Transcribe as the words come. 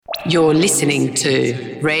You're listening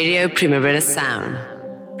to Radio Primavera Sound,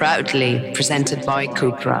 proudly presented by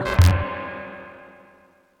Cupra.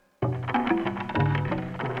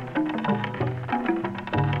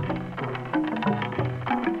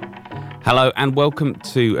 Hello and welcome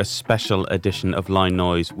to a special edition of Line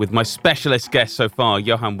Noise with my specialist guest so far,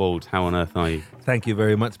 Johan Wald. How on earth are you? Thank you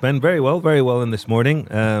very much, Ben. Very well in this morning.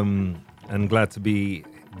 And glad to be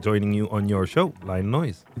joining you on your show, Line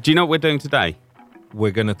Noise. Do you know what we're doing today?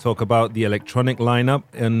 We're going to talk about the electronic lineup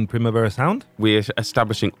in Primavera Sound. We're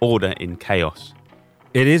establishing order in chaos.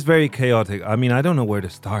 It is very chaotic. I mean, I don't know where to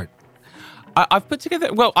start. I've put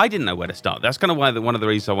together, well, I didn't know where to start. That's kind of why one of the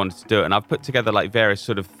reasons I wanted to do it. And I've put together like various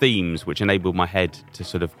sort of themes which enabled my head to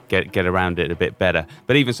sort of get around it a bit better.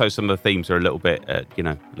 But even so, some of the themes are a little bit, a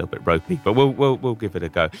little bit ropey. But we'll give it a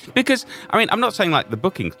go. Because, I mean, I'm not saying like the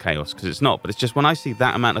booking's chaos, because it's not. But it's just when I see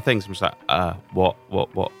that amount of things, I'm just like, what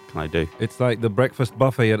can I do? It's like the breakfast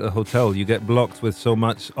buffet at a hotel. You get blocked with so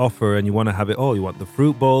much offer and you want to have it all. You want the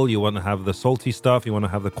fruit bowl, you want to have the salty stuff, you want to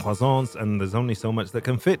have the croissants, and there's only so much that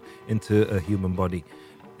can fit into a human body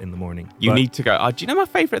in the morning. You need to go, do you know my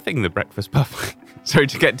favourite thing, the breakfast buffet? Sorry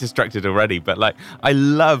to get distracted already, but like I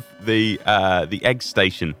love the egg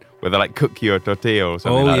station where they like cook you a tortilla or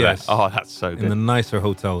something that. Oh, that's so good. In the nicer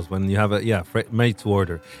hotels when you have it, made to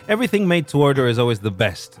order. Everything made to order is always the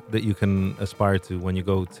best that you can aspire to when you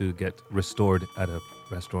go to get restored at a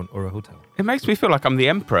restaurant or a hotel. It makes me feel like I'm the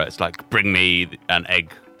emperor. It's like, bring me an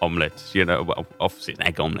egg omelette, well, obviously an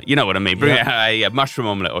egg omelette. You know what I mean? Bring a mushroom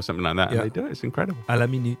omelette or something like that. Yeah. And they do it. It's incredible. À la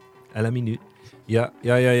minute.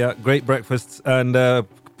 Yeah. Great breakfasts. And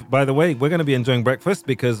by the way, we're going to be enjoying breakfast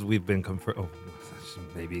because we've been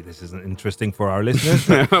maybe this isn't interesting for our listeners.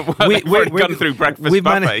 We've gone through breakfast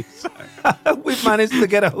buffets. We've managed to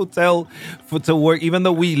get a hotel to work, even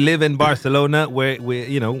though we live in Barcelona, where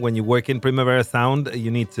when you work in Primavera Sound,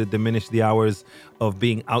 you need to diminish the hours of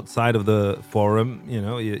being outside of the forum.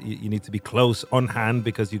 You need to be close on hand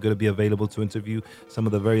because you're going to be available to interview some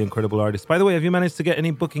of the very incredible artists. By the way, have you managed to get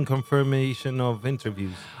any booking confirmation of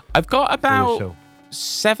interviews? I've got about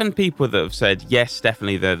 7 people that have said yes,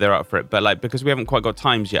 definitely they're up for it, but like because we haven't quite got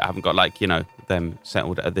times yet, I haven't got them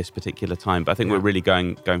settled at this particular time. But I think we're really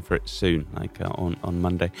going for it soon, on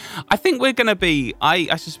Monday. I think we're going to be.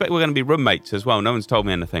 I suspect we're going to be roommates as well. No one's told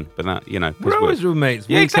me anything, but that we're always roommates.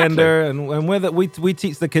 Yeah, Weekender, exactly. and whether we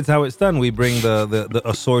teach the kids how it's done. We bring the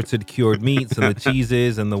assorted cured meats and the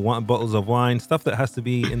cheeses and the bottles of wine, stuff that has to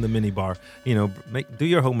be in the minibar. Do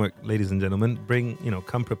your homework, ladies and gentlemen.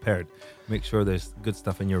 Come prepared. Make sure there's good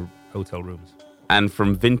stuff in your hotel rooms. And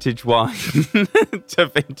from vintage wine to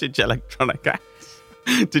vintage electronic acts.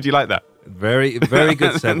 Did you like that? Very, very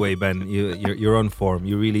good segue, Ben. You're on form.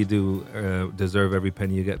 You really do deserve every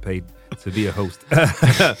penny you get paid to be a host.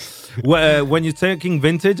 When you're talking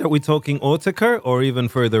vintage, are we talking Autechre or even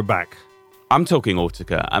further back? I'm talking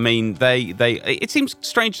Autechre. I mean, it seems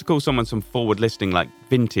strange to call someone some forward listing like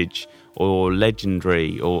vintage or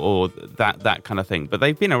legendary or that kind of thing. But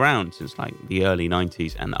they've been around since like the early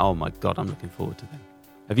 90s, and oh my God, I'm looking forward to them.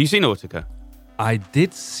 Have you seen Autechre? I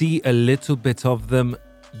did see a little bit of them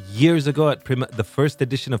years ago at the first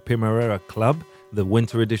edition of Primavera Club, the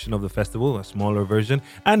winter edition of the festival, a smaller version.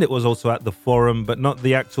 And it was also at the forum, but not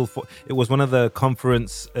the actual it was one of the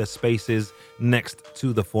conference spaces next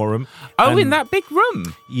to the forum. Oh, in that big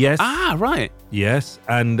room? Yes. Ah, right. Yes,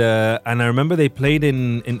 and I remember they played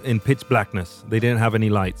in pitch blackness. They didn't have any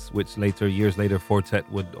lights, which years later, Fortet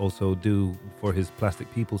would also do for his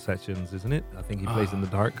Plastic People sessions, isn't it? I think he plays in the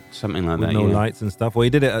dark. Something like with that, no lights and stuff. Well, he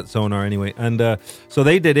did it at Sonar anyway. And so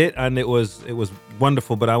they did it, and it was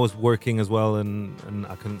wonderful, but I was working as well, and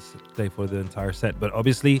I couldn't stay for the entire set. But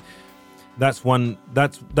obviously, that's on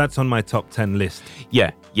my top 10 list.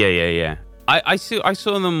 Yeah. I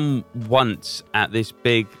saw them once at this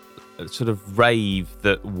big sort of rave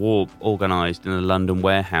that Warp organised in a London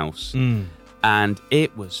warehouse, and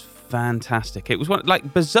it was fantastic. It was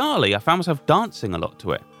bizarrely, I found myself dancing a lot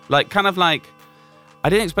to it. I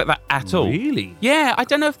didn't expect that at all. Really? Yeah, I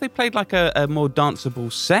don't know if they played like a more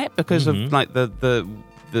danceable set because of like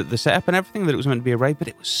the setup and everything, that it was meant to be a rave, but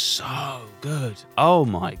it was so good. Oh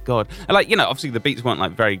my God. And obviously the beats weren't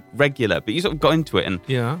like very regular, but you sort of got into it and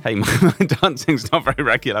hey, my dancing's not very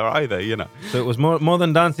regular either, So it was more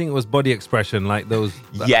than dancing, it was body expression, like those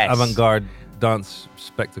avant-garde dance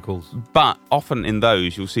spectacles. But often in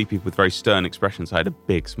those, you'll see people with very stern expressions. I had a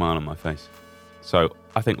big smile on my face. So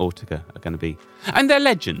I think Autechre are going to be... And they're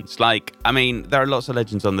legends. There are lots of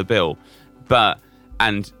legends on the bill,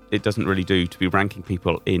 and it doesn't really do to be ranking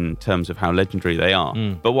people in terms of how legendary they are.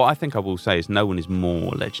 But what I think I will say is no one is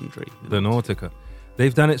more legendary than Autechre.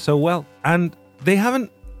 They've done it so well. And they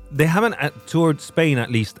haven't they haven't toured Spain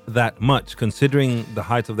at least that much, considering the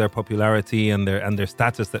height of their popularity and their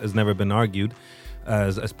status that has never been argued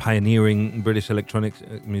as pioneering British electronic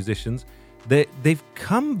musicians. They've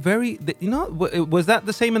come very, was that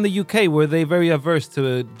the same in the UK? Were they very averse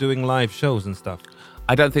to doing live shows and stuff?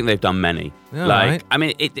 I don't think they've done many. Yeah, right. I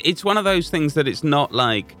mean, it's one of those things that it's not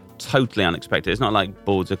like totally unexpected. It's not like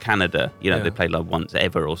Boards of Canada, they play like once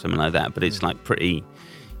ever or something like that, but it's like pretty,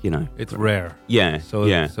 It's rare. Yeah.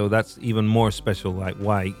 So that's even more special, like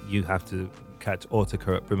why you have to catch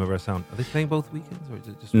Autechre at Primavera Sound. Are they playing both weekends or is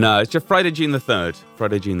it just... No, it's just Friday, June the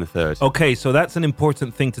 3rd. Okay, so that's an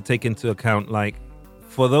important thing to take into account. Like,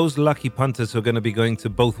 for those lucky punters who are going to be going to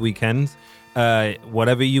both weekends,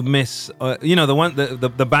 whatever you miss,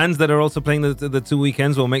 the bands that are also playing the 2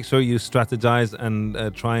 weekends, will make sure you strategize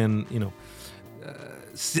and try and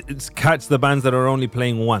catch the bands that are only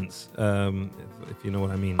playing once. If you know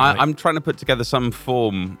what I mean. I'm trying to put together some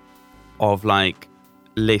form of like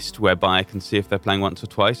list whereby I can see if they're playing once or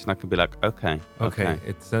twice, and I can be like, okay.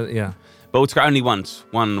 It's yeah. But it's only once,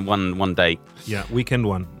 one day. Yeah, weekend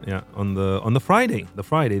one. Yeah, on the Friday,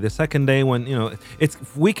 the second day when it's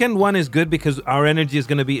weekend one is good because our energy is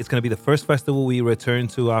going to be the first festival we return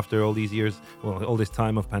to after all these years, all this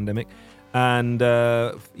time of pandemic, and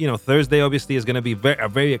Thursday obviously is going to be a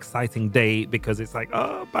very exciting day because it's like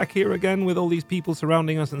back here again with all these people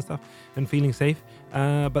surrounding us and stuff and feeling safe.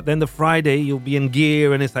 But then the Friday you'll be in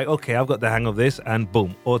gear and it's like, okay, I've got the hang of this, and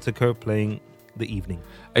boom, Autechre playing the evening.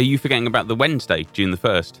 Are you forgetting about the Wednesday, June the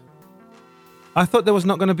 1st? I thought there was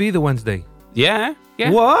not going to be the Wednesday. Yeah.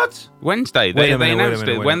 What? Wednesday. They announced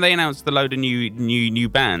it. When they announced the load of new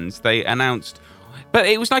bands, they announced, but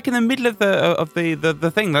it was like in the middle of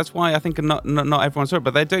the thing. That's why I think not everyone saw it.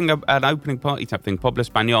 But they're doing an opening party type thing, Pobla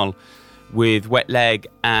Español, with Wet Leg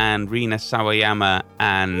and Rina Sawayama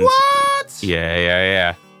and what?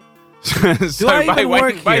 Yeah. So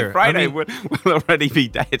by Friday, we'll already be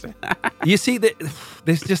dead. You see,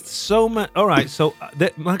 there's just so much. All right, so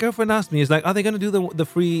my girlfriend asked me, is like, are they going to do the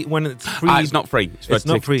free when it's free? It's not free. It's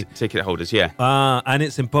not free. Ticket holders, yeah. And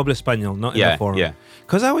it's in Pobla Español, not in the Forum. Yeah.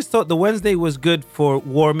 Because I always thought the Wednesday was good for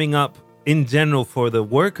warming up in general for the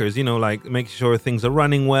workers, like make sure things are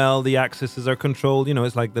running well, the accesses are controlled.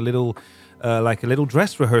 It's like the little... like a little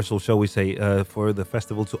dress rehearsal, shall we say, for the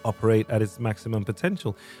festival to operate at its maximum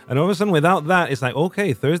potential. And all of a sudden, without that, it's like,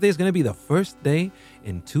 okay, Thursday is going to be the first day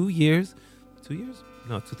in 2 years. 2 years?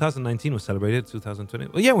 No, 2019 was celebrated. 2020.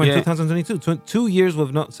 Well, yeah, we're in 2022. 2 years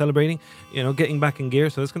of not celebrating, getting back in gear.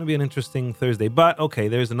 So it's going to be an interesting Thursday. But, okay,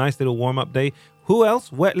 there's a nice little warm-up day. Who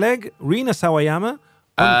else? Wet Leg, Rina Sawayama.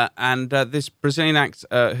 And this Brazilian act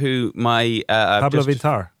who my... Pablo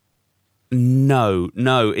Vittar. No,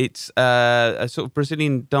 it's a sort of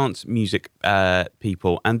Brazilian dance music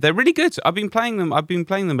people, and they're really good. I've been playing them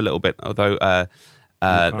a little bit, although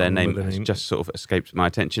their name has just sort of escaped my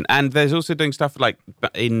attention. And there's also doing stuff like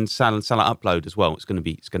in Sala Upload as well. It's going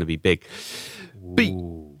to be big. Ooh. But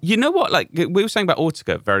you know what? Like we were saying about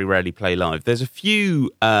Autechre, very rarely play live. There's a few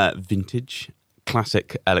vintage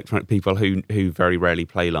classic electronic people who very rarely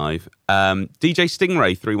play live. DJ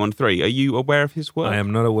Stingray 313. Are you aware of his work? I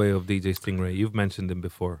am not aware of DJ Stingray. You've mentioned him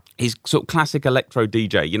before. He's sort of classic electro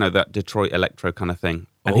DJ, that Detroit electro kind of thing.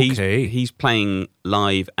 And he's playing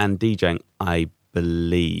live and DJing, I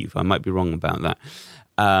believe. I might be wrong about that.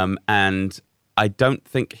 And I don't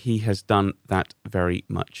think he has done that very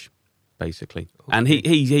much, basically. Okay. And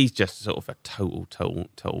he's just sort of a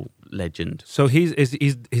total legend. So he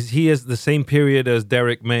is the same period as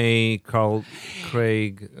Derek May, Carl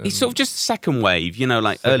Craig. He's sort of just second wave,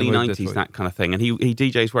 like early 90s, that kind of thing. And he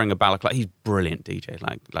DJs wearing a balaclava. He's brilliant DJ,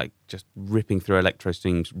 like just ripping through electro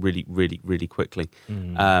streams really, really, really quickly.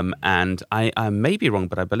 And I may be wrong,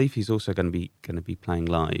 but I believe he's also going to be playing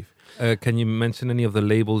live. Can you mention any of the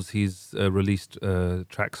labels he's released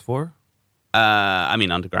tracks for? I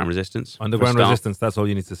mean, Underground Resistance. Underground Resistance, that's all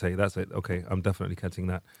you need to say. That's it. Okay, I'm definitely catching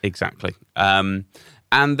that. Exactly. And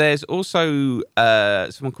there's also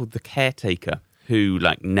someone called The Caretaker who,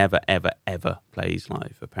 never, ever, ever plays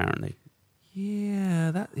live, apparently.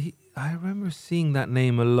 Yeah, I remember seeing that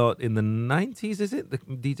name a lot in the 90s, is it? The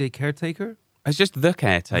DJ Caretaker? It's just The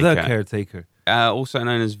Caretaker. The Caretaker. Also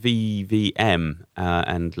known as VVM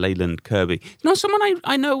and Leyland Kirby. It's not someone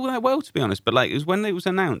I know that well, to be honest, but it was when it was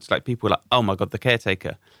announced, people were like, oh my God, The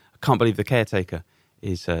Caretaker. I can't believe The Caretaker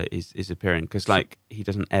is appearing, because he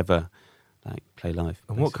doesn't ever play live.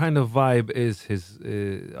 And what kind of vibe is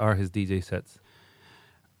are his DJ sets?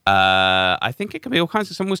 I think it could be all kinds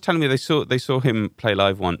of. Someone was telling me they saw him play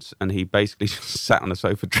live once, and he basically just sat on a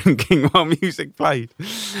sofa drinking while music played.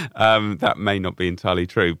 That may not be entirely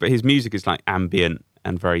true, but his music is ambient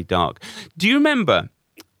and very dark. Do you remember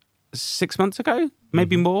 6 months ago,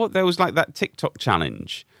 maybe more, there was like that TikTok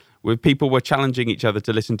challenge where people were challenging each other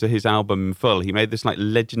to listen to his album in full. He made this like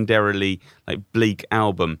legendarily like bleak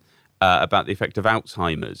album about the effect of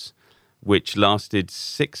Alzheimer's, which lasted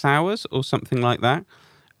 6 hours or something like that.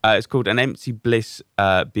 It's called An Empty Bliss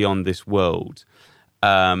Beyond This World.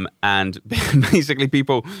 And basically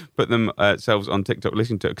people put themselves on TikTok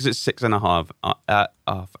listening to it because it's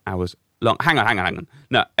 6.5 hours long. Hang on.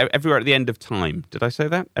 No, Everywhere at the End of Time. Did I say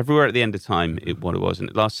that? Everywhere at the End of Time, what it was. And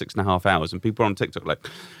it lasts 6.5 hours. And people are on TikTok like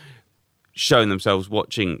showing themselves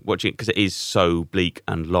watching it because it is so bleak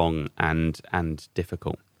and long and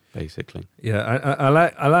difficult. Basically, yeah,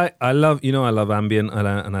 I love ambient,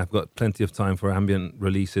 and I've got plenty of time for ambient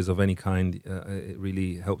releases of any kind. It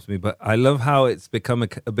really helps me, but I love how it's become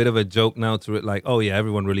a bit of a joke now to it. Like, oh yeah,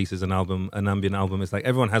 everyone releases an ambient album. It's like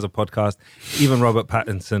everyone has a podcast. Even Robert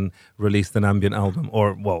Pattinson released an ambient album,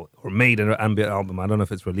 or made an ambient album. I don't know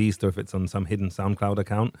if it's released or if it's on some hidden SoundCloud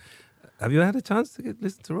account. Have you had a chance to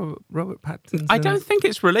listen to Robert Pattinson? I don't think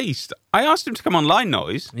it's released. I asked him to come on Line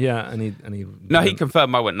Noise. Yeah, and he. No, he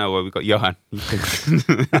confirmed. I went, no, well, we've got Johan.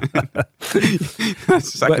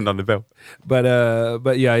 Second on the bill.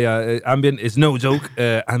 But yeah. Ambient is no joke.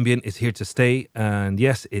 Ambient is here to stay, and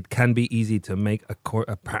yes, it can be easy to make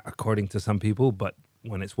according to some people, but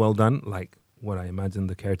when it's well done, like what I imagine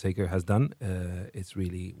the Caretaker has done, it's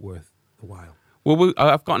really worth the while. Well,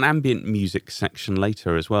 I've got an ambient music section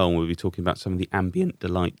later as well, and we'll be talking about some of the ambient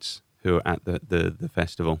delights who are at the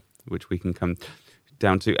festival, which we can come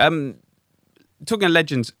down to. Talking of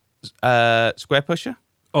legends, Square Pusher?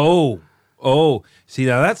 Oh. See,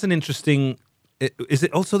 now that's an interesting... Is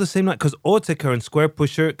it also the same night? Because Autechre and Square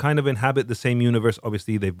Pusher kind of inhabit the same universe.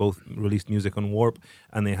 Obviously, they've both released music on Warp,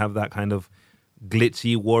 and they have that kind of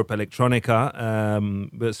glitchy Warp electronica,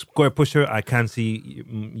 but Square Pusher I can see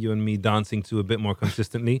you and me dancing to a bit more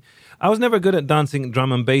consistently. I was never good at dancing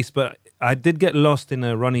drum and bass, but I did get lost in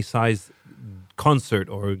a Ronnie Size concert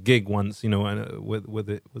or gig once, with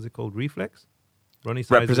it, was it called Reflex? Ronnie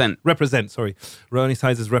Size Represent, sorry. Ronnie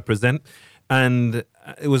Size's Represent, and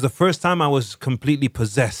it was the first time I was completely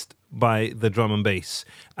possessed by the drum and bass,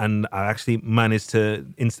 and I actually managed to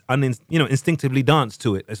instinctively dance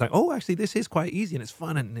to it. It's like, oh, actually this is quite easy and it's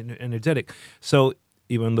fun and energetic. So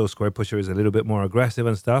even though Square Pusher is a little bit more aggressive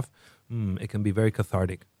and stuff, it can be very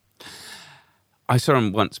cathartic. I saw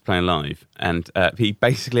him once playing live, and he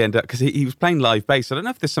basically ended up, because he was playing live bass. I don't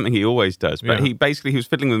know if there's something he always does, but he was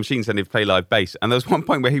fiddling with machines and he'd play live bass. And there was one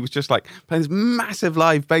point where he was just like playing this massive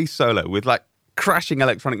live bass solo with like crashing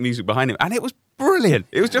electronic music behind him, and it was brilliant.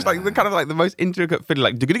 It was just like the most intricate fiddle,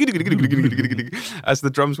 like as the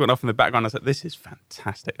drums went off in the background. I was like, this is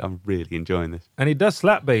fantastic. I'm really enjoying this. And he does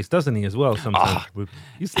slap bass, doesn't he, as well? Sometimes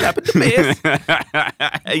you slap at the bass.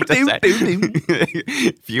 He does that.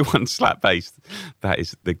 If you want slap bass, that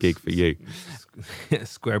is the gig for you.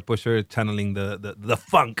 Square Pusher channeling the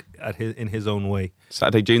funk in his own way.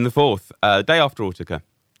 Saturday, June the 4th, day after Autechre.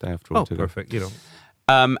 Oh, perfect.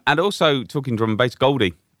 And also talking drum and bass,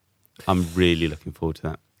 Goldie. I'm really looking forward to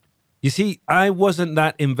that. You see, I wasn't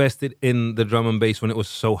that invested in the drum and bass when it was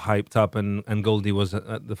so hyped up, and Goldie was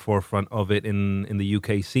at the forefront of it in the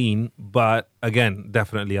UK scene. But again,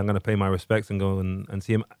 definitely, I'm going to pay my respects and go and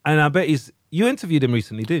see him. And I bet you interviewed him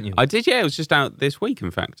recently, didn't you? I did, yeah. It was just out this week, in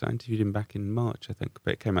fact. I interviewed him back in March, I think,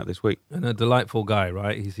 but it came out this week. And a delightful guy,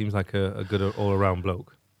 right? He seems like a good all-around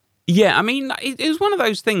bloke. Yeah, I mean, it was one of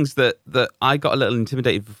those things that I got a little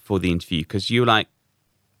intimidated before the interview, because you like,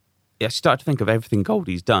 I start to think of everything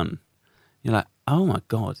Goldie's done. You're like, oh my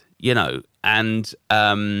God, and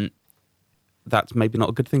that's maybe not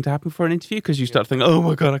a good thing to happen for an interview, because you start to think, oh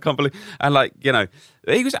my God, I can't believe, and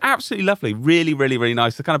he was absolutely lovely, really, really, really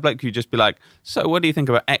nice. The kind of bloke who'd just be like, so what do you think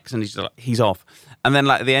about X? And he's just like, he's off. And then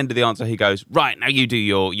like at the end of the answer, he goes, right, now you do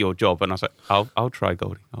your job. And I was like, I'll try,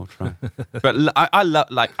 Goldie, I'll try. But I love,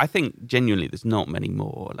 I think genuinely there's not many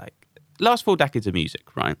more, last 4 decades of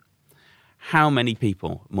music, right? How many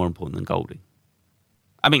people more important than Goldie?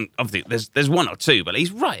 I mean, obviously, there's one or two, but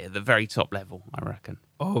he's right at the very top level, I reckon.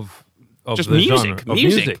 Of just the music, genre.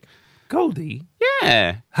 Music. Goldie?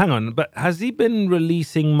 Yeah. Hang on, but has he been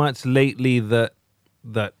releasing much lately that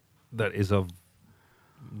is of...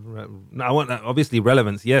 I want obviously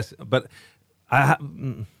relevance, yes, but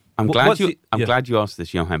I'm glad you asked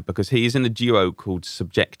this, Johan, because he is in a duo called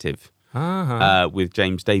Subjective with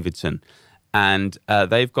James Davidson, and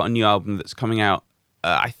they've got a new album that's coming out.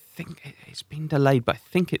 I think it's been delayed, but I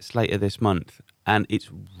think it's later this month, and it's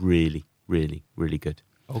really, really, really good.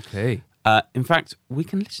 Okay. In fact, we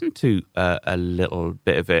can listen to a little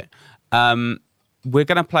bit of it. We're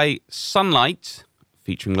going to play Sunlight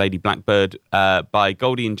featuring Lady Blackbird by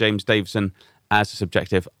Goldie and James Davison as a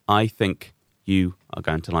subjective. I think you are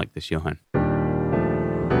going to like this, Johan.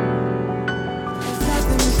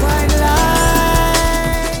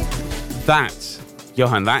 That's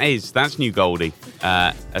new Goldie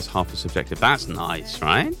as half a subjective. That's nice,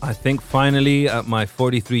 right? I think finally, at my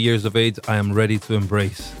 43 years of age, I am ready to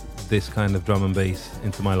embrace this kind of drum and bass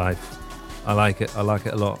into my life. I like it a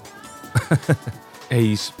lot.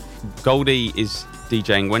 Goldie is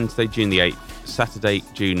DJing Wednesday, June the 8th, Saturday,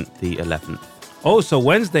 June the 11th. Oh, so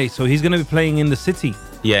Wednesday, so he's going to be playing in the city.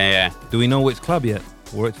 Yeah. Do we know which club yet?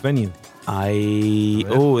 Or which venue?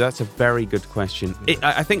 That's a very good question.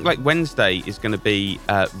 I think like Wednesday is going to be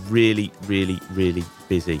really, really, really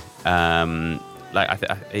busy.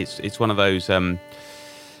 It's one of those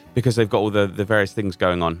because they've got all the various things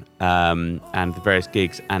going on and the various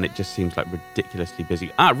gigs, and it just seems like ridiculously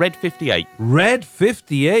busy. Red 58. Red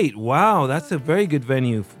 58. Wow, that's a very good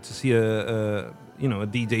venue to see a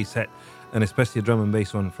DJ set, and especially a drum and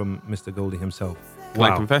bass one from Mr. Goldie himself. Can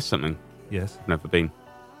I confess something? Yes. I've never been.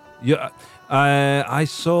 Yeah, I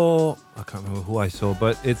can't remember who I saw,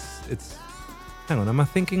 but it's. Hang on, am I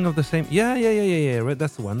thinking of the same? Yeah. Right,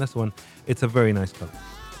 that's the one. It's a very nice club.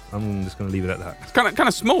 I'm just going to leave it at that. It's kind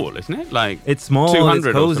of small, isn't it? Like it's small, 200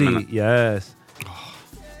 it's cozy. Or something. Yes.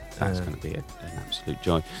 That's going to be an absolute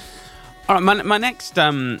joy. All right, my next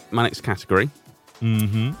category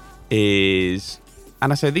is,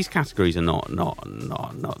 and I say these categories are not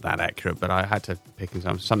that accurate, but I had to pick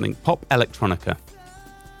something pop electronica.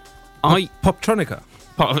 Poptronica.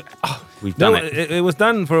 We've done it. It was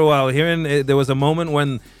done for a while here, and there was a moment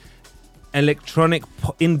when electronic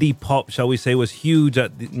indie pop, shall we say, was huge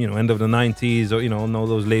at the end of the 90s, or all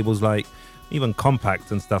those labels like even Compact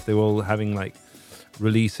and stuff. They were all having like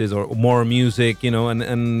releases or more music,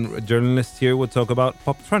 and journalists here would talk about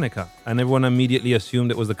Poptronica, and everyone immediately assumed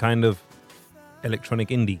it was the kind of electronic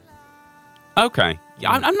indie. Okay.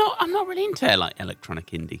 Yeah, I'm not really into like electronic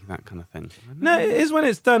indie, that kind of thing. No, it is when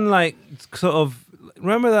it's done like sort of.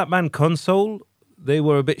 Remember that band Console? They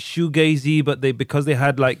were a bit shoegazy, but because they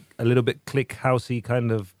had like a little bit click housey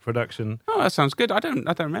kind of production. Oh, that sounds good. I don't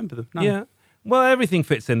remember them. No. Yeah. Well, everything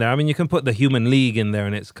fits in there. I mean, you can put the Human League in there,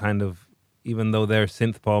 and it's kind of, even though they're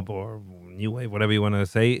synth pop or new wave, whatever you want to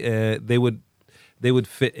say, they would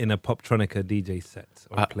fit in a Poptronica DJ set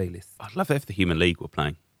or playlist. I'd love it if the Human League were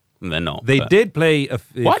playing. They're not. They did play a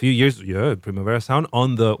few years, Primavera Sound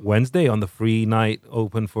on the Wednesday, on the free night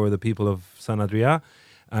open for the people of San Adria,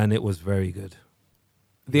 and it was very good.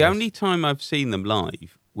 The only time I've seen them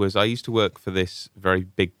live was I used to work for this very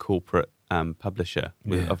big corporate publisher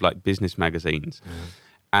of like business magazines. Yeah.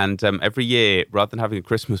 And every year, rather than having a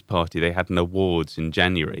Christmas party, they had an awards in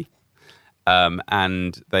January.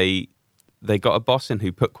 And they got a boss in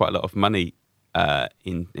who put quite a lot of money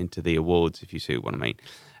into the awards, if you see what I mean.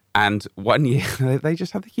 And one year they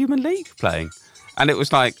just had the Human League playing, and it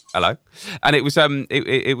was like hello, and it was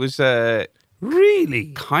it was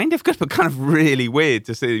really kind of good, but kind of really weird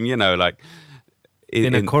to see them, like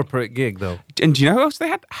in a corporate gig though. And do you know who else they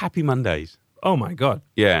had? Happy Mondays. Oh my God!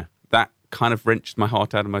 Yeah, that kind of wrenched my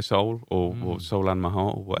heart out of my soul, or soul out of my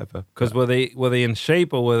heart, or whatever. Because were they in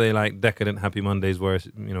shape, or were they like decadent Happy Mondays, where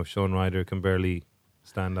Sean Ryder can barely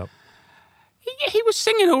stand up? He was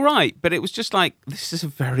singing all right, but it was just like, this is a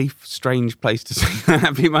very strange place to sing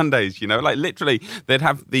Happy Mondays, Like literally, they'd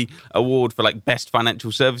have the award for like best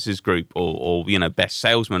financial services group or best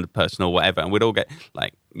salesman person or whatever, and we'd all get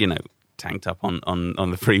like, tanked up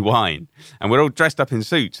on the free wine, and we're all dressed up in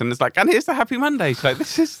suits, and it's like, and here's the Happy Mondays. Like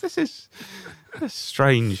this is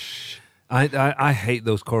strange. I hate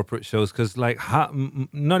those corporate shows because like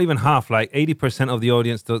not even half, like 80% of the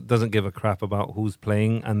audience doesn't give a crap about who's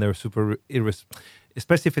playing, and they're super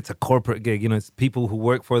especially if it's a corporate gig. It's people who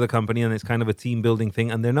work for the company, and it's kind of a team building thing,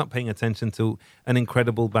 and they're not paying attention to an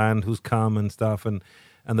incredible band who's come and stuff, and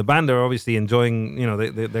the band are obviously enjoying.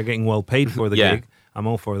 They're getting well paid for the gig. I'm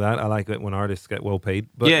all for that. I like it when artists get well paid.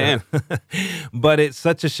 But, but it's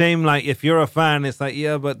such a shame. Like if you're a fan, it's like,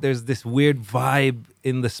 but there's this weird vibe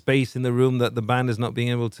in the space in the room that the band is not being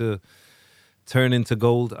able to turn into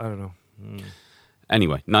gold. I don't know.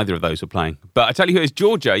 Anyway, neither of those are playing. But I tell you who is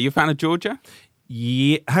Georgia. Are you a fan of Georgia?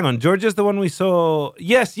 Yeah. Hang on. Georgia's the one we saw.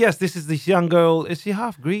 Yes. This is this young girl. Is she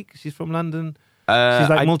half Greek? She's from London. She's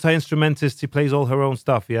like multi-instrumentist. She plays all her own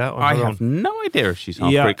stuff, yeah? I have no idea if she's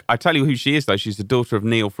half Greek. I tell you who she is, though. She's the daughter of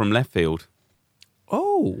Neil from Leftfield.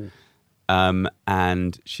 Oh.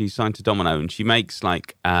 And she's signed to Domino, and she makes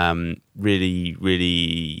like really,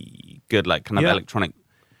 really good, like kind of electronic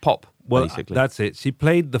pop, basically. That's it. She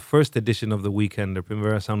played the first edition of the Weekend, the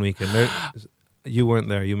Primavera Sound Weekend. You weren't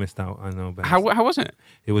there. You missed out. I know. Ben. How was it?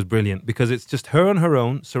 It was brilliant because it's just her on her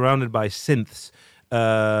own, surrounded by synths.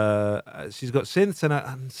 She's got synths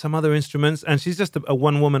and some other instruments, and she's just a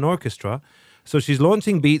one-woman orchestra. So she's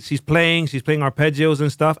launching beats, she's playing arpeggios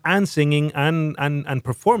and stuff, and singing and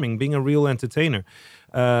performing, being a real entertainer.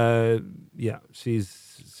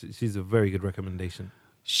 She's a very good recommendation.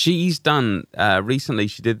 She's done, recently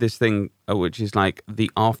she did this thing, which is like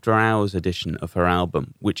the after hours edition of her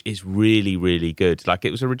album, which is really, really good. Like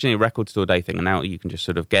it was originally a record store day thing, and now you can just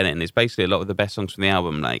sort of get it. And it's basically a lot of the best songs from the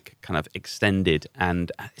album, like kind of extended.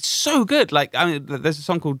 And it's so good. Like, I mean, there's a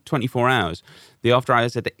song called 24 Hours. The after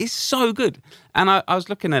hours edition is so good. And I was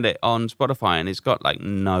looking at it on Spotify, and it's got like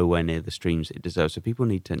nowhere near the streams it deserves. So people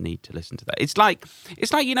need to listen to that. It's like,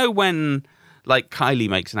 you know, when like Kylie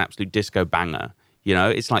makes an absolute disco banger. You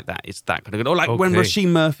know, it's like that. It's that kind of good. Or like when Roisin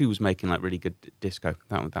Murphy was making like really good disco.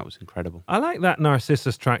 That was incredible. I like that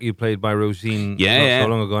Narcissus track you played by Roisin so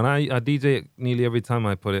long ago. And I DJ it nearly every time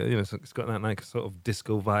I put it. You know, it's got that nice sort of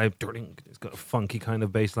disco vibe. It's got a funky kind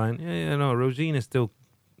of bass line. No, Roisin is still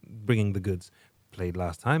bringing the goods. Played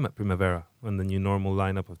last time at Primavera on the new normal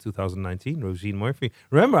lineup of 2019, Roisin Murphy.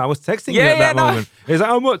 Remember, I was texting you at that moment. It's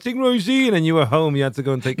like, I'm watching Roisin, and you were home. You had to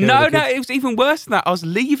go and take care of the kids. No, it was even worse than that. I was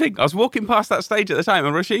leaving. I was walking past that stage at the time,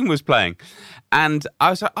 and Roisin was playing. And I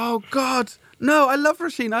was like, oh, God, no, I love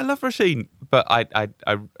Roisin. But I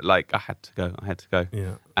had to go.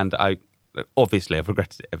 Yeah. And I've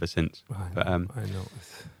regretted it ever since. I know.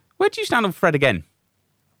 Where do you stand on Fred again?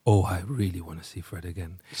 Oh, I really want to see Fred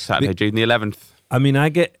again. Saturday, June the 11th. I mean, I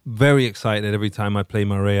get very excited every time I play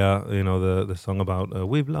Maria, you know, the song about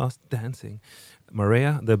We've Lost Dancing.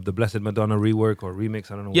 Maria, the Blessed Madonna rework or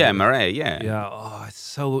remix, I don't know. Yeah, Maria, yeah. Yeah, oh,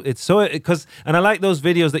 because, and I like those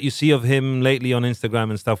videos that you see of him lately on Instagram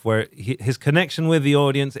and stuff where his connection with the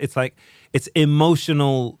audience, it's like, it's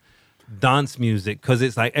emotional dance music because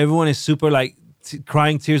it's like everyone is super like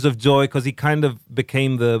crying tears of joy because he kind of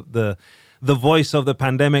became the voice of the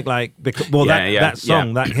pandemic, like that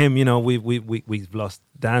song, that hymn, you know, we've lost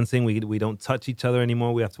dancing, we don't touch each other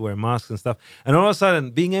anymore, we have to wear masks and stuff, and all of a sudden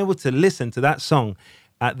being able to listen to that song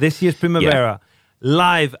at this year's Primavera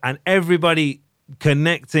live and everybody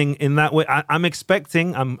connecting in that way, I'm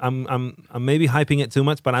expecting, I'm maybe hyping it too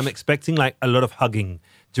much, but I'm expecting like a lot of hugging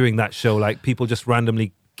during that show, like people just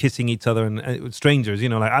randomly kissing each other and strangers, you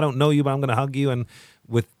know, like I don't know you, but I'm gonna hug you and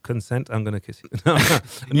with consent, I'm going to kiss you.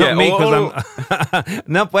 Not me, because I'm...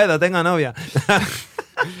 No puedo, tengo novia.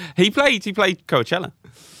 He played Coachella.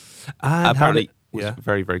 Apparently, was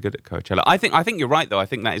very, very good at Coachella. I think you're right, though. I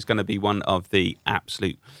think that is going to be one of the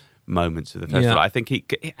absolute moments of the festival. I think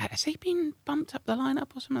has he been bumped up the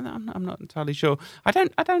lineup or something like that? I'm not entirely sure. I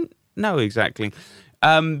don't know exactly.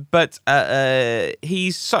 But basically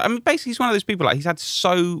he's one of those people, like he's had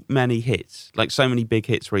so many hits, like so many big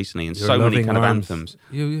hits recently and so many kind of anthems.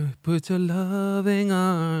 You put your loving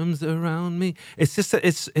arms around me. It's just,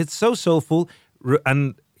 it's so soulful.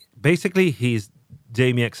 And basically he's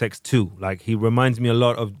Jamie XX too. Like he reminds me a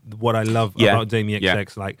lot of what I love about Jamie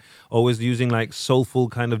XX, like always using like soulful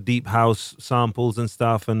kind of deep house samples and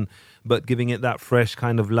stuff, but giving it that fresh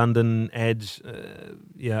kind of London edge.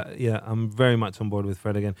 I'm very much on board with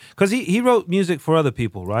Fred again because he wrote music for other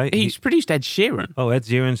people, right? He's produced Ed Sheeran. Oh, Ed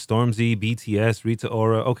Sheeran, Stormzy, BTS, Rita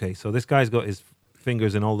Ora. Okay, so this guy's got his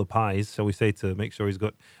fingers in all the pies, shall we say, to make sure he's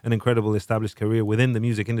got an incredible established career within the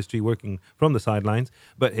music industry, working from the sidelines.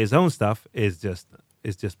 But his own stuff is just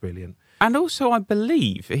brilliant. And also, I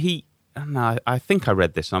believe I think I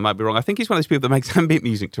read this, and I might be wrong. I think he's one of those people that makes ambient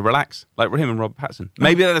music to relax, like him and Rob Pattinson.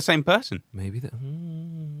 Maybe they're the same person. Maybe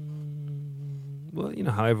well, you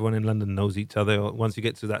know how everyone in London knows each other. Once you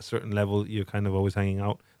get to that certain level, you're kind of always hanging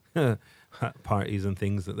out at parties and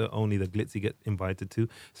things that only the glitzy get invited to.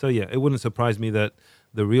 So yeah, it wouldn't surprise me that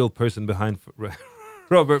the real person behind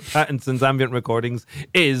Robert Pattinson's ambient recordings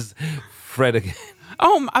is Fred again.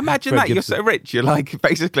 Oh, imagine that. You're so rich. You're like,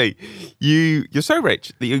 basically, you're so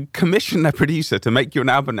rich that you commission a producer to make you an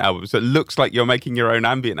album so it looks like you're making your own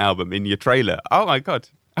ambient album in your trailer. Oh my God.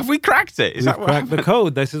 Have we cracked it? We've cracked the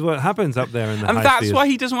code. This is what happens up there in the And that's why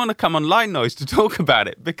he doesn't want to come on Line Noise to talk about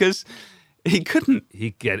it, because he couldn't.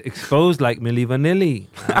 He'd get exposed like Milli Vanilli.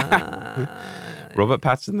 Robert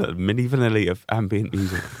Pattinson, the Milli Vanilli of ambient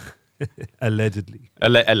music. Allegedly.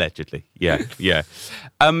 Allegedly, yeah.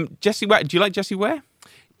 Jessie Ware, do you like Jessie Ware?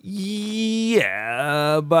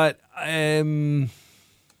 Yeah, but it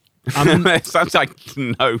sounds like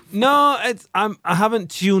no. No, I haven't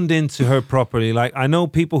tuned into her properly. Like I know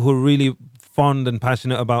people who are really fond and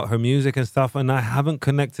passionate about her music and stuff, and I haven't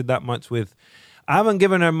connected that much with. I haven't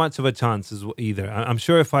given her much of a chance either. I'm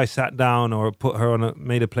sure if I sat down or put her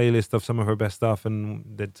made a playlist of some of her best stuff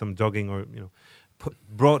and did some jogging or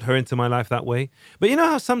brought her into my life that way. But you know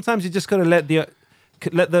how sometimes you just gotta let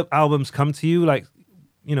the albums come to you, like.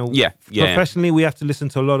 Professionally, we have to listen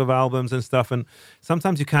to a lot of albums and stuff, and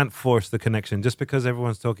sometimes you can't force the connection. Just because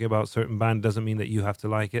everyone's talking about a certain band doesn't mean that you have to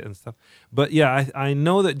like it and stuff. But yeah, I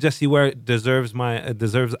know that Jessie Ware deserves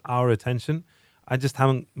our attention. I just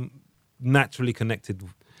haven't naturally connected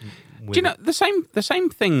with Do you know, the same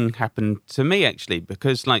thing happened to me, actually,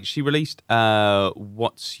 because like she released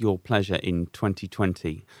What's Your Pleasure in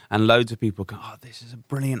 2020, and loads of people go, oh, this is a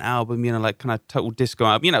brilliant album, like kind of total disco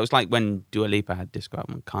album. It was like when Dua Lipa had disco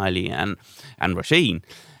album with Kylie and Rasheen.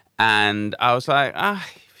 And I was like, but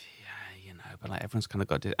like everyone's kind of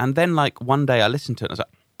got it. And then like one day I listened to it and I was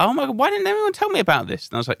like, oh my God, why didn't everyone tell me about this?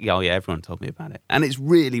 And I was like, yeah, everyone told me about it. And it's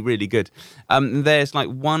really, really good. There's like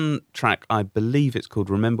one track, I believe it's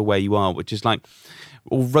called Remember Where You Are, which is like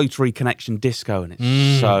all rotary connection disco. And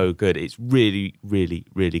it's so good. It's really, really,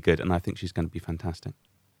 really good. And I think she's going to be fantastic.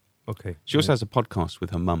 Okay. She also has a podcast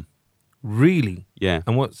with her mum. Really? Yeah.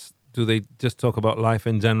 And do they just talk about life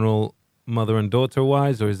in general, mother and daughter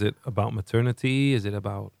wise, or is it about maternity? Is it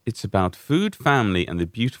about... It's about food, family, and the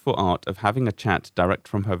beautiful art of having a chat direct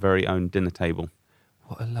from her very own dinner table.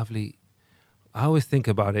 What a lovely... I always think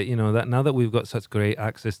about it, that now that we've got such great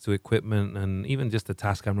access to equipment and even just a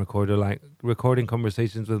Tascam recorder, like recording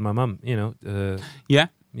conversations with my mum, Yeah.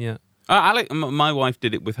 Yeah. My wife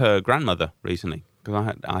did it with her grandmother recently,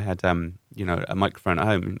 because I had a microphone at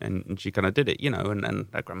home, and she kind of did it, and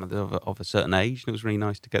her grandmother of a certain age, and it was really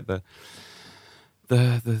nice to get the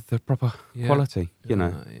proper quality,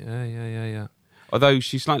 Yeah. Although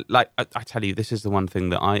she's like I tell you, this is the one thing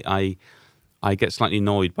that I get slightly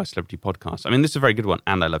annoyed by celebrity podcasts. I mean, this is a very good one,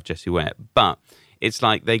 and I love Jessie Ware, but it's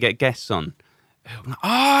like they get guests on. Oh,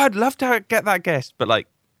 I'd love to get that guest, but like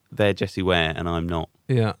they're Jessie Ware and I'm not.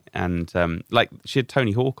 Yeah. And like she had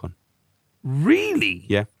Tony Hawk on. Really?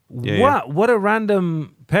 Yeah. What a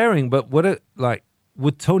random pairing, but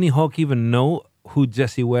would Tony Hawk even know who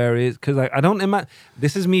Jessie Ware is? Because I don't imagine,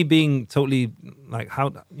 this is me being totally like, how,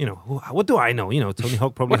 what do I know? Tony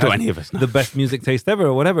Hawk probably what do any of us know? The best music taste ever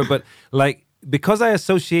or whatever, but like, because I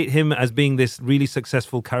associate him as being this really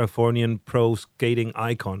successful Californian pro skating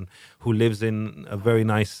icon who lives in a very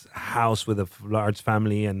nice house with a large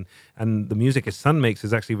family, and the music his son makes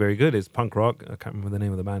is actually very good. It's punk rock. I can't remember the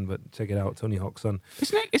name of the band, but check it out, Tony Hawk's Son.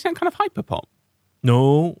 Isn't it kind of hyperpop?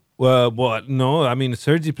 No. What? No, I mean,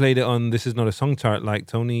 Sergi played it on This Is Not a Song chart, like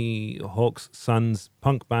Tony Hawk's Son's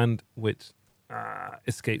punk band, which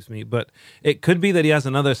escapes me. But it could be that he has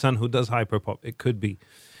another son who does hyperpop. It could be.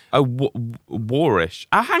 Warish.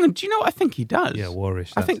 Hang on, do you know what I think he does? Yeah,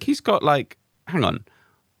 Warish. I think he's got Warish,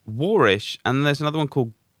 and there's another one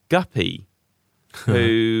called Guppy,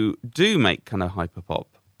 who do make kind of hyperpop.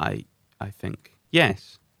 I think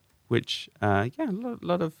yes, which a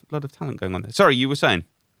lot of talent going on there. Sorry, you were saying.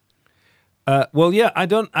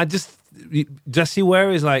 Jessie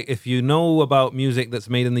Ware is like, if you know about music that's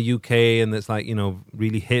made in the UK and that's like,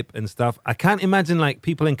 really hip and stuff, I can't imagine like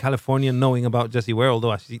people in California knowing about Jessie Ware,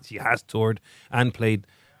 although she has toured and played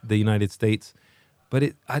the United States.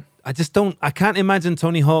 But I can't imagine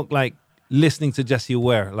Tony Hawk like listening to Jessie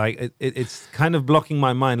Ware. Like it's kind of blocking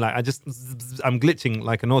my mind. Like I'm glitching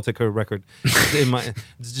like an Nautica record in my,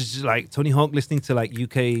 like Tony Hawk listening to like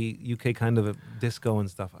UK kind of a disco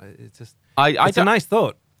and stuff. It's just, it's a nice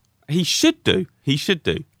thought. He should do.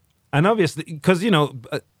 And obviously, because,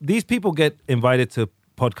 these people get invited to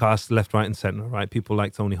podcasts left, right, and center, right? People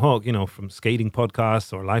like Tony Hawk, from skating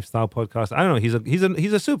podcasts or lifestyle podcasts. I don't know. He's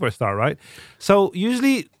a superstar, right? So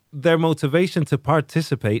usually their motivation to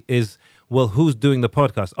participate is, well, who's doing the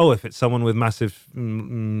podcast? Oh, if it's someone with massive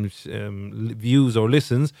views or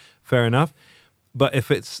listens, fair enough. But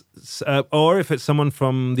if it's someone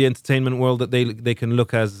from the entertainment world that they can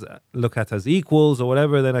look at as equals or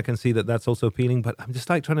whatever, then I can see that that's also appealing. But I'm just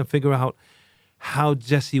like trying to figure out how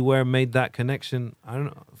Jessie Ware made that connection. I don't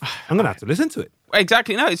know. I'm gonna have to listen to it.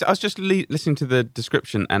 Exactly. No, I was just listening to the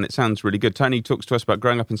description, and it sounds really good. Tony talks to us about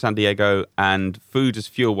growing up in San Diego and food as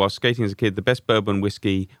fuel while skating as a kid, the best bourbon,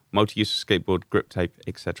 whiskey, multi-use skateboard, grip tape,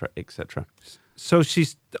 etc., etc. So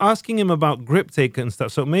she's asking him about grip tape and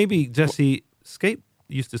stuff. So maybe Jessie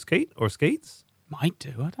used to skate or skates? Might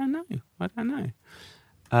do. I don't know.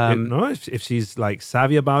 No, if she's like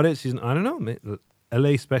savvy about it, I don't know.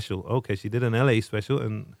 LA special. Okay, she did an LA special,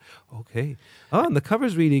 and okay. Oh, and the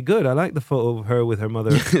cover's really good. I like the photo of her with her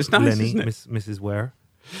mother, it's nice, Lenny, isn't it? Mrs. Ware.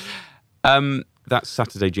 That's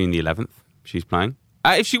Saturday, June the 11th. She's playing.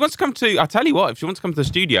 If she wants to come to, I tell you what, if she wants to come to the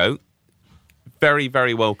studio, very,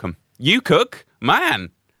 very welcome. You cook, man.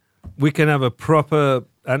 We can have a proper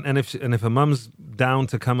and if a mum's down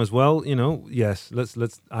to come as well, yes,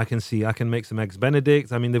 let's. I can make some eggs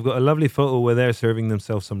Benedict. I mean, they've got a lovely photo where they're serving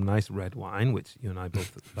themselves some nice red wine, which you and I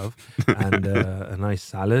both love, and a nice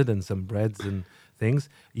salad and some breads and things.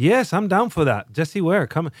 Yes, I'm down for that. Jessie Ware,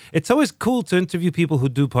 come. It's always cool to interview people who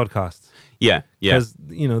do podcasts. Yeah. Because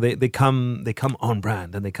they come on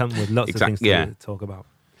brand and they come with lots of things to talk about.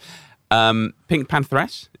 Pink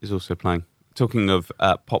Pantheress is also playing. Talking of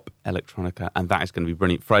pop electronica, and that is going to be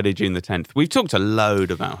brilliant. Friday, June the 10th. We've talked a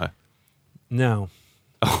load about her. No.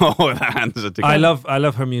 Oh, the hands are together. I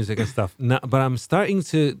love her music and stuff. No, but I'm starting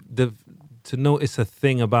to notice a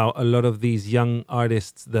thing about a lot of these young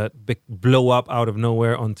artists that blow up out of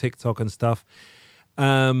nowhere on TikTok and stuff.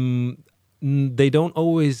 They don't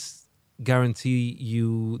always guarantee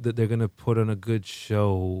you that they're going to put on a good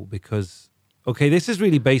show because, okay, this is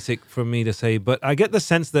really basic for me to say, but I get the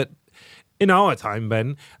sense that in our time,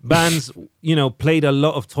 Ben, bands, played a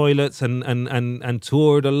lot of toilets and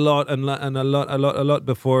toured a lot and a lot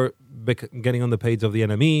before getting on the page of the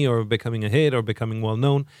NME or becoming a hit or becoming well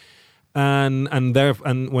known. And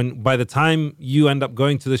when by the time you end up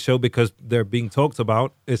going to the show because they're being talked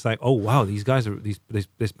about, it's like, oh wow, these guys are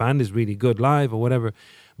this band is really good live or whatever.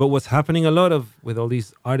 But what's happening a lot of with all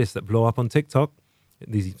these artists that blow up on TikTok,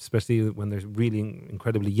 especially when they're really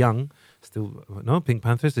incredibly young, Pink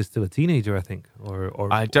Pantheress is still a teenager, I think,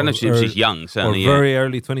 or I don't know if she's young, certainly, or very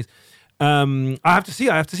early 20s. I have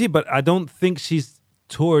to see, but I don't think she's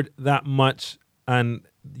toured that much. And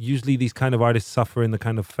usually these kind of artists suffer in the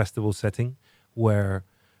kind of festival setting where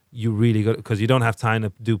you really got, because you don't have time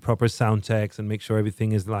to do proper sound checks and make sure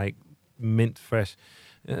everything is like mint fresh.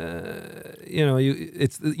 You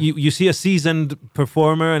see a seasoned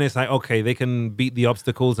performer and it's like, okay, they can beat the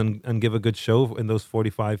obstacles and give a good show in those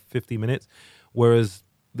 45-50 minutes, whereas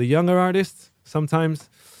the younger artists sometimes,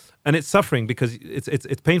 and it's suffering because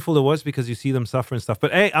it's painful to watch because you see them suffer and stuff.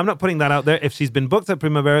 But hey, I'm not putting that out there. If she's been booked at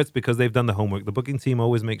Primavera, it's because they've done the homework. The booking team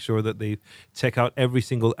always makes sure that they check out every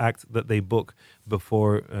single act that they book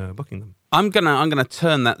before booking them. I'm gonna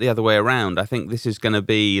turn that the other way around. I think this is gonna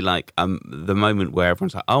be like the moment where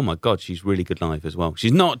everyone's like, "Oh my god, she's really good live as well."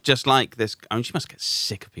 She's not just like this. I mean, she must get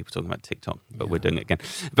sick of people talking about TikTok, but we're doing it again.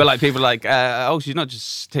 But like people are like, "Oh, she's not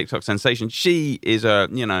just TikTok sensation. She is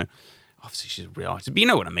obviously she's a real artist." But you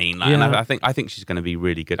know what I mean. Like, and I think she's going to be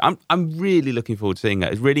really good. I'm really looking forward to seeing her.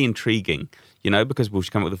 It's really intriguing, because will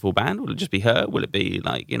she come up with a full band? Will it just be her? Will it be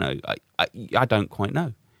like I don't quite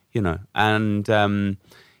know, and.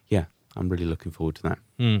 I'm really looking forward to that.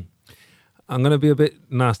 I'm going to be a bit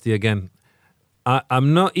nasty again.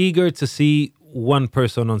 I'm not eager to see one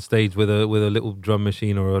person on stage with a little drum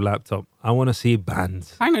machine or a laptop. I want to see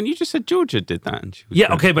bands. Hang on, you just said Georgia did that, and she was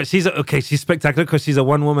great. Okay, but she's spectacular because she's a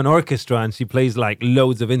one-woman orchestra and she plays like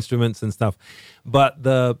loads of instruments and stuff. But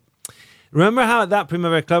remember how at that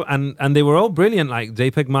Primavera Club and they were all brilliant, like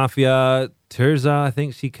JPEG Mafia, Tirza, I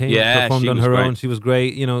think she came and performed on her own. She was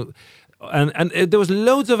great, And there was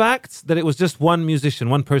loads of acts that it was just one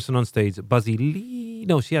musician, one person on stage. Buzzy Lee.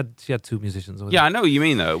 No, she had two musicians. Yeah, I know what you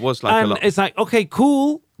mean though. It was like a lot. It's like, okay,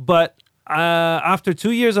 cool, but after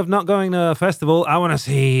 2 years of not going to a festival, I want to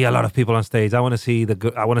see a lot of people on stage. I want to see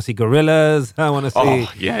Gorillaz. I want to see. Oh,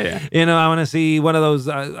 yeah. I want to see one of those.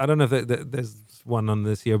 I don't know if there's one on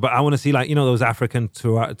this year, but I want to see like those African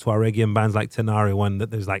Tuaregian bands like Tenare one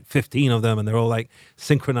that there's like 15 of them and they're all like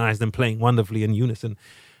synchronized and playing wonderfully in unison.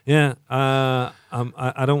 Yeah, I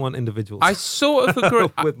don't want individuals. I sort of agree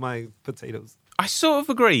with my potatoes. I sort of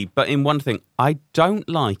agree, but in one thing, I don't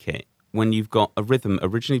like it when you've got a rhythm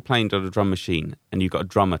originally played on a drum machine and you've got a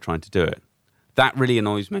drummer trying to do it. That really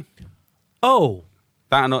annoys me. Oh.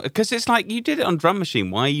 Because it's like, you did it on drum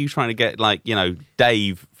machine. Why are you trying to get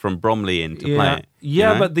Dave from Bromley in to play it?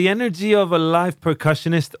 Yeah, but the energy of a live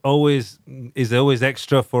percussionist is always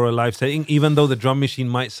extra for a live setting, even though the drum machine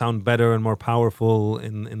might sound better and more powerful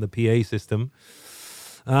in the PA system.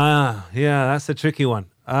 That's a tricky one.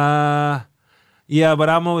 But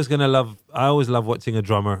I always love watching a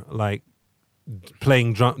drummer like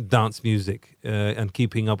playing dance music and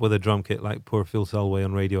keeping up with a drum kit, like poor Phil Selway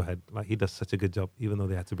on Radiohead. Like, he does such a good job, even though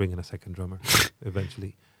they had to bring in a second drummer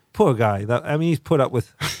eventually. Poor guy. He's put up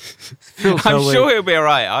with Phil Selway. I'm sure he'll be all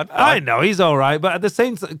right. I know he's all right, but at the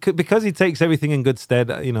same time, because he takes everything in good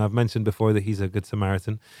stead. I've mentioned before that he's a good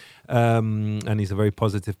Samaritan, and he's a very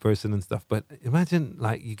positive person and stuff. But imagine,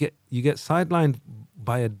 like, you get sidelined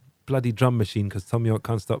by bloody drum machine because Tom York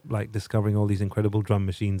can't stop like discovering all these incredible drum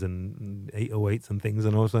machines and 808s and things,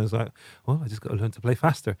 and also it's like, well, I just got to learn to play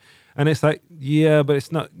faster. And it's like, yeah, but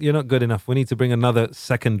it's not. You're not good enough. We need to bring another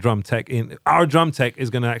second drum tech in. Our drum tech is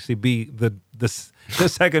going to actually be the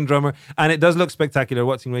second drummer, and it does look spectacular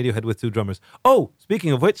watching Radiohead with 2 drummers. Oh,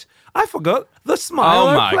 speaking of which, I forgot the Smile.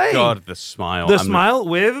 Oh my playing. God, the Smile. The Smile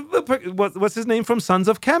with what's his name from Sons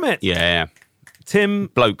of Kemet? Yeah. Tim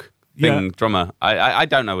Bloke. Drummer. I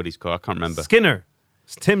don't know what he's called. I can't remember. Skinner.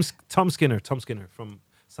 Tom Skinner from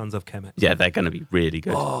Sons of Kemet. Yeah, they're going to be really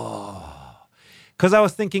good. Because I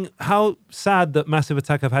was thinking how sad that Massive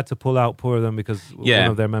Attack have had to pull out, poor of them, because one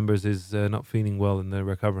of their members is not feeling well and they're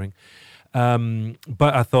recovering.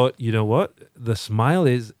 But I thought, you know what? The Smile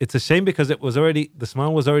it's a shame because the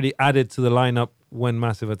Smile was already added to the lineup when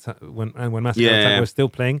Massive Attack were still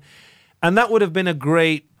playing. And that would have been a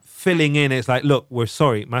great filling in. It's like, look, we're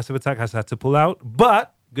sorry, Massive Attack has had to pull out,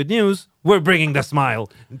 but good news, we're bringing the Smile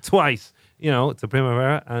twice, to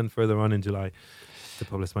Primavera and further on in July to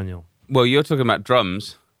Pueblo Español. Well, you're talking about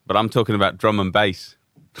drums, but I'm talking about drum and bass.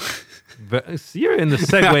 But you're in the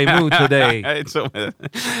segue mood today.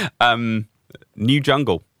 New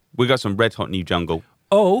Jungle. We got some red hot New Jungle.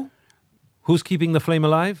 Oh, who's keeping the flame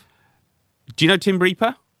alive? Do you know Tim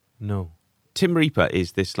Reaper? No. Tim Reaper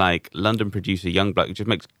is this like London producer, young bloke who just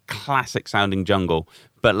makes classic sounding jungle,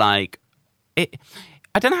 but like it.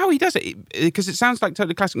 I don't know how he does it because it sounds like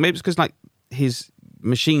totally classic. Maybe it's because like his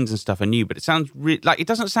machines and stuff are new, but it sounds like it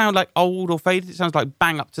doesn't sound like old or faded. It sounds like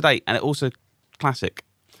bang up to date, and it also classic.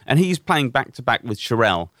 And he's playing back to back with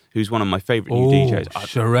Sherelle, who's one of my favourite new DJs.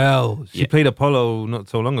 Sherelle. She played Apollo not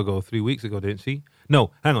so long ago, 3 weeks ago, didn't she?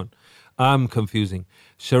 No, hang on. I'm confusing.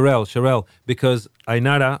 Sherelle, because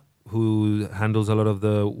Ainara, who handles a lot of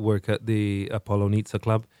the work at the Apollo Nizza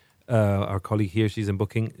Club, our colleague here, she's in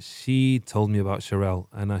booking, she told me about Sherelle,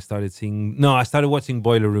 and I started watching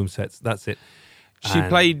Boiler Room sets. That's it. She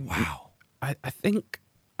played... Wow. I think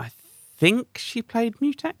she played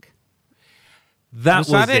Mutek. That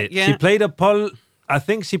was it. Yeah. She played Apollo. I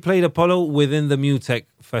think she played Apollo within the Mutek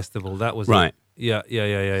festival. That was right. It.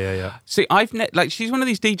 Yeah. See, she's one of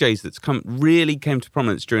these DJs that's really came to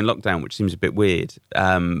prominence during lockdown, which seems a bit weird.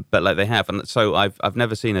 But like they have, and so I've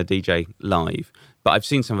never seen a DJ live, but I've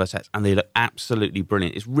seen some of her sets, and they look absolutely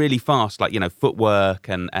brilliant. It's really fast, like footwork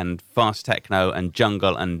and fast techno and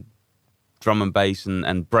jungle and drum and bass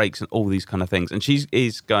and breaks and all these kind of things. And she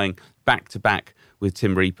is going back to back with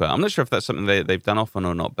Tim Reaper. I'm not sure if that's something they've done often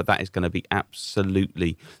or not, but that is going to be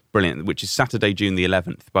absolutely brilliant, which is Saturday, June the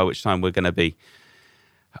 11th, by which time we're going to be...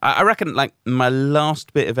 I reckon like my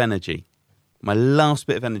last bit of energy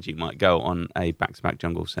might go on a back-to-back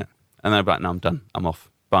jungle set. And then I'll be like, no, I'm done. I'm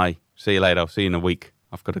off. Bye. See you later. I'll see you in a week.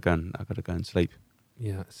 I've got to go and sleep.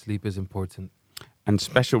 Yeah, sleep is important. And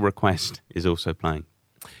Special Request is also playing.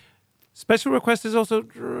 Special Request is also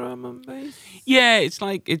drum and bass? Yeah, it's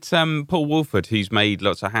Paul Wolford, who's made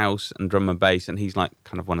lots of house and drum and bass, and he's like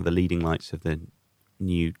kind of one of the leading lights of the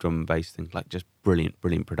new drum and bass thing. Like just brilliant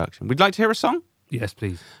production. We'd like to hear a song? Yes,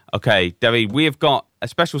 please. Okay, Debbie, we have got a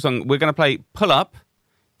special song. We're going to play Pull Up,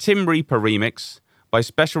 Tim Reaper remix by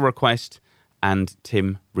Special Request and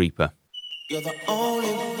Tim Reaper. You're the only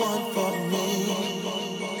one for me.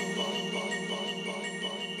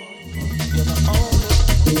 You're the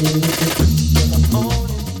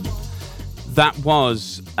That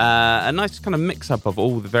was a nice kind of mix-up of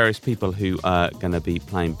all the various people who are going to be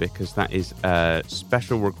playing, because that is a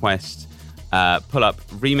Special Request Pull Up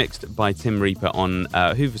remixed by Tim Reaper on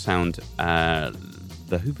Hoover Sound,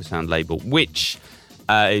 the Hoover Sound label, which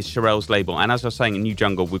is Sherelle's label. And as I was saying, in New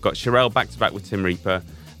Jungle, we've got Sherelle back-to-back with Tim Reaper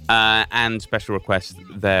and Special Request.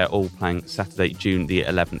 They're all playing Saturday, June the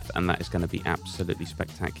 11th, and that is going to be absolutely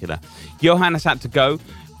spectacular. Johannes had to go.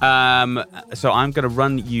 So I'm going to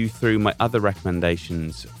run you through my other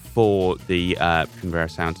recommendations for the Primavera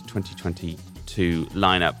Sound 2022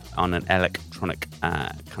 lineup on an electronic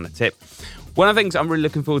kind of tip. One of the things I'm really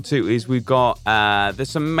looking forward to is we've got there's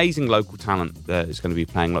some amazing local talent that is going to be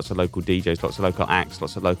playing, lots of local DJs, lots of local acts,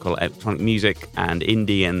 lots of local electronic music and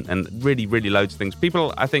indie and really, really loads of things.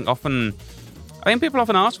 People, I think people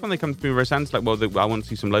often ask when they come to Primavera Sound, it's like, well, I want to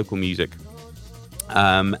see some local music.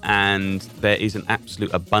 And there is an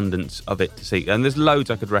absolute abundance of it to see. And there's loads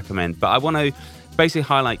I could recommend, but I want to basically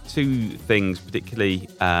highlight two things particularly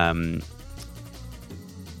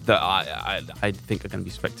that I think are going to be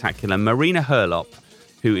spectacular. Marina Herlop,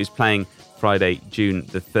 who is playing Friday, June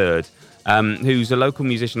the 3rd, who's a local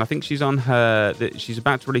musician. I think she's about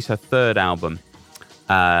to release her third album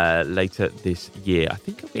later this year. I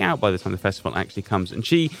think it'll be out by the time the festival actually comes. And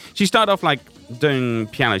she started off like doing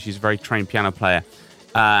piano. She's a very trained piano player.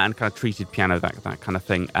 and kind of treated piano, that kind of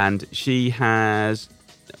thing. And she has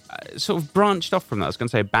sort of branched off from that. I was going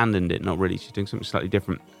to say abandoned it, not really. She's doing something slightly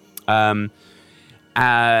different. Kind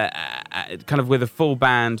of with a full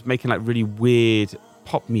band, making like really weird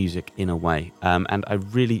pop music in a way. And I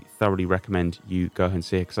really thoroughly recommend you go and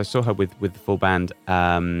see her, because I saw her with the full band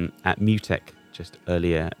at Mutec just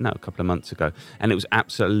a couple of months ago, and it was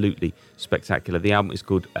absolutely spectacular. The album is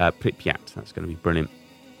called Pripyat. That's going to be brilliant.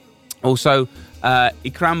 Also,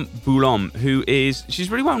 Ikram Boulom, she's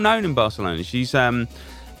really well known in Barcelona. She's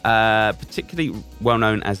particularly well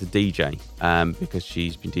known as a DJ because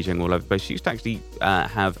she's been DJing all over the place. She used to actually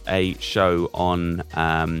have a show on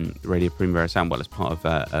Radio Primavera Sound, as part of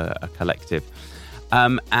a collective.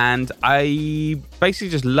 And I basically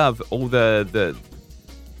just love all the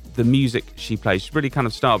music she plays. She's really kind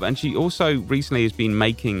of star. And she also recently has been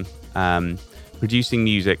producing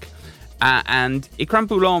music. And Ikram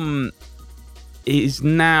Boulom is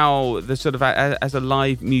now the sort of, as a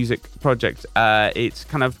live music project, it's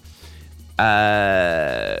kind of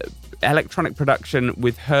electronic production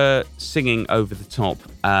with her singing over the top,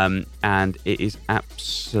 and it is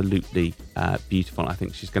absolutely beautiful. I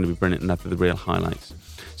think she's going to be brilliant enough for the real highlights.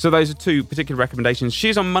 So those are two particular recommendations.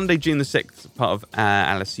 She's on Monday, June the 6th, part of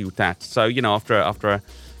A La Ciutat. So, after a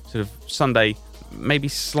sort of Sunday, maybe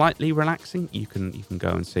slightly relaxing, you can go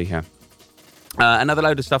and see her. Another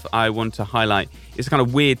load of stuff I want to highlight is kind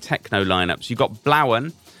of weird techno lineups. You've got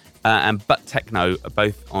Blauen and Butt Techno,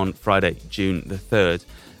 both on Friday, June the 3rd.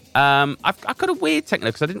 I've got a weird techno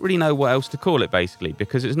because I didn't really know what else to call it, basically,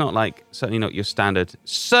 because it's not certainly not your standard,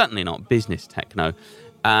 certainly not business techno,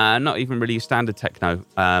 not even really standard techno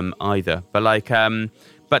either. But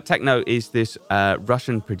Butt Techno is this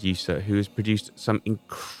Russian producer who has produced some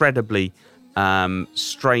incredibly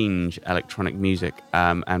strange electronic music,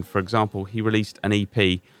 and for example, he released an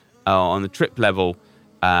EP on the Trip label,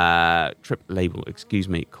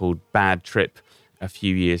 called Bad Trip a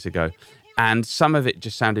few years ago, and some of it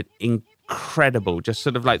just sounded incredible, just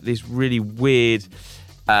sort of like this really weird,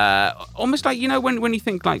 almost like, when you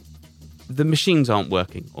think like the machines aren't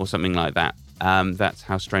working or something like that. That's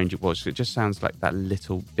how strange it was. It just sounds like that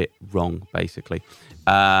little bit wrong, basically.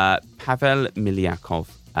 Pavel Miliakov.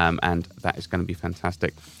 And that is going to be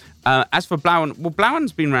fantastic. As for Blauen,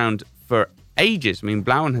 Blauen's been around for ages. I mean,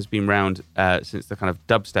 Blauen has been around since the kind of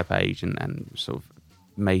dubstep age and sort of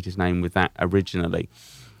made his name with that originally.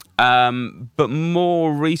 But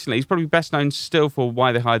more recently, he's probably best known still for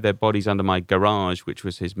Why They Hide Their Bodies Under My Garage, which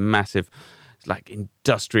was his massive,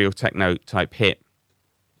 industrial techno type hit.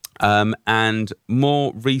 And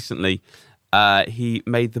more recently, he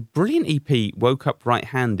made the brilliant EP Woke Up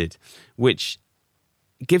Right-Handed, which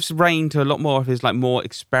gives rein to a lot more of his more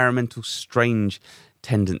experimental, strange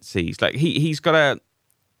tendencies. He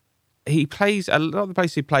plays a lot of the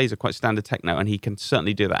places he plays are quite standard techno, and he can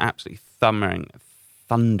certainly do that absolutely thundering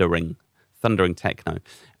techno.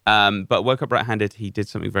 But Woke Up Right-Handed, he did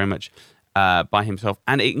something very much by himself,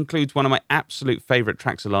 and it includes one of my absolute favorite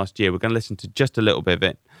tracks of last year. We're going to listen to just a little bit of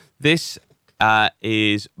it. This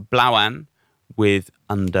is Blauen with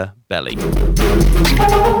Underbelly.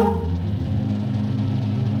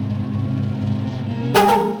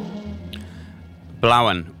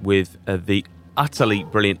 Blauen with the utterly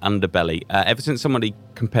brilliant Underbelly. Ever since somebody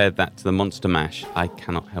compared that to the Monster Mash, I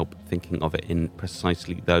cannot help thinking of it in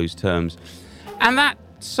precisely those terms. And that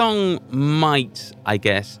song might,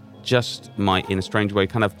 in a strange way,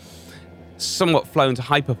 kind of somewhat flow into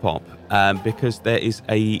hyperpop, because there is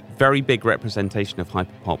a very big representation of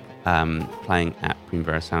hyperpop playing at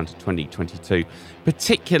Primavera Sound 2022,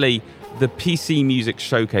 particularly the PC Music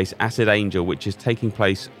Showcase Acid Angel, which is taking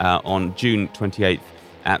place on June 28th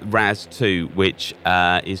at Raz 2, which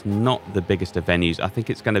is not the biggest of venues. I think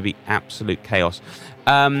it's going to be absolute chaos.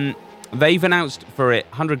 They've announced for it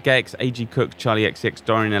 100 Gex, AG Cook, Charlie XCX,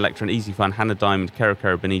 Dorian Electron, Easy Fun, Hannah Diamond, Kero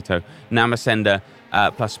Kero Benito, Namasenda,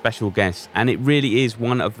 plus special guests. And it really is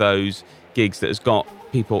one of those gigs that has got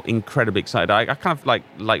people incredibly excited. I kind of like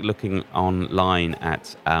looking online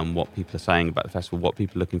at what people are saying about the festival, what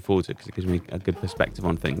people are looking forward to, because it gives me a good perspective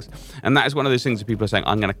on things. And that is one of those things that people are saying,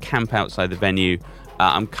 I'm going to camp outside the venue,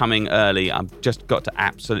 I'm coming early, I've just got to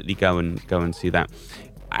absolutely go and see that.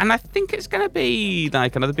 And I think it's going to be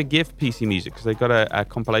another big year for PC Music, because they've got a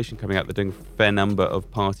compilation coming out. They're doing a fair number of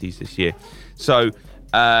parties this year. So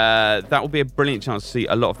that will be a brilliant chance to see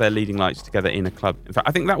a lot of their leading lights together in a club. In fact,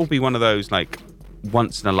 I think that will be one of those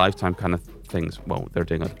once in a lifetime kind of things. Well, they're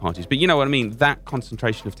doing other parties, but you know what I mean? That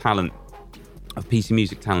concentration of talent, of PC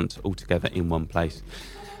Music talent, all together in one place.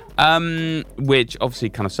 Which obviously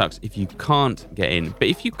kind of sucks if you can't get in. But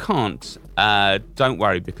if you can't, don't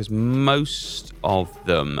worry, because a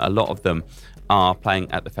lot of them are playing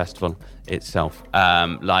at the festival itself.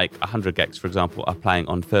 Like 100 Gex, for example, are playing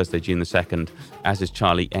on Thursday, June the 2nd, as is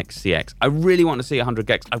Charlie XCX. I really want to see 100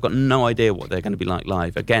 Gex. I've got no idea what they're going to be like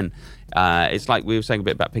live. Again, it's like we were saying a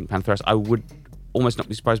bit about Pink Panthers. I would almost not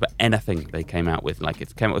be surprised by anything they came out with. Like if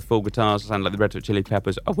they came out with full guitars, sound like the Red Hot Chili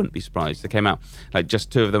Peppers, I wouldn't be surprised. They came out like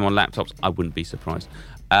just two of them on laptops, I wouldn't be surprised.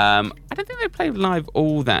 I don't think they played live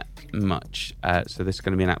all that much, so this is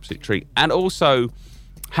going to be an absolute treat. And also,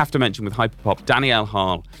 have to mention with Hyperpop, Daniel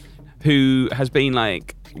Hall, who has been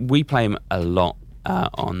like, we play him a lot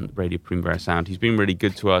on Radio Primavera Sound. He's been really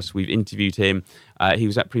good to us. We've interviewed him. He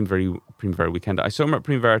was at Primavera Weekend. I saw him at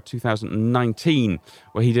Primavera 2019,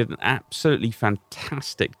 where he did an absolutely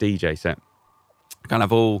fantastic DJ set. Kind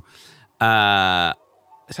of all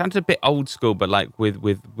it sounded a bit old school, but like with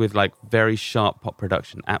like very sharp pop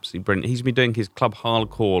production. Absolutely brilliant. He's been doing his Club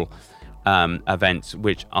Hardcore events,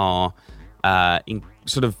 which are in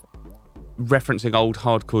sort of referencing old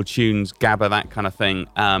hardcore tunes, Gabba, that kind of thing,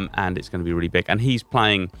 and it's going to be really big. And he's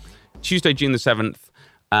playing Tuesday, June the 7th,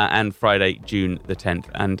 and Friday, June the 10th,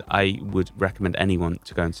 and I would recommend anyone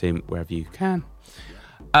to go and see him wherever you can.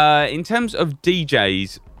 In terms of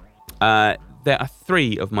DJs, there are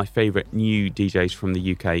three of my favourite new DJs from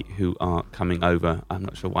the UK who are coming over. I'm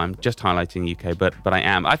not sure why I'm just highlighting the UK, but I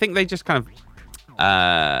am. I think they just kind of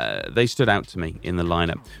they stood out to me in the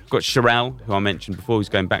lineup. We've got Sherelle, who I mentioned before, who's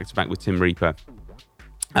going back to back with Tim Reaper.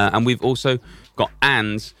 And we've also got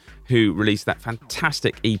Ans, who released that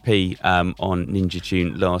fantastic EP on Ninja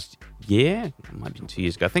Tune last year. It might have been 2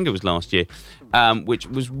 years ago. I think it was last year, which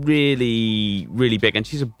was really, really big. And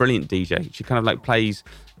she's a brilliant DJ. She kind of like plays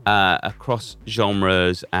across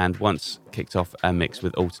genres and once kicked off a mix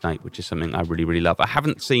with Alternate, which is something I really, really love. I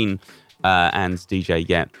haven't seen Ans DJ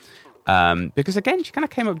yet. Because again, she kind of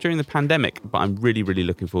came up during the pandemic, but I'm really, really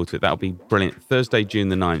looking forward to it. That'll be brilliant. Thursday, June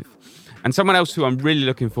the 9th. And someone else who I'm really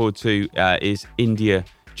looking forward to is India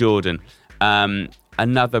Jordan.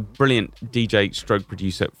 Another brilliant DJ stroke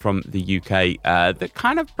producer from the UK that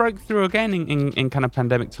kind of broke through again in kind of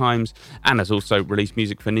pandemic times and has also released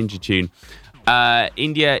music for Ninja Tune.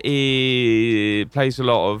 India plays a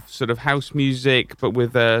lot of sort of house music, but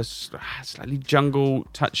with a slightly jungle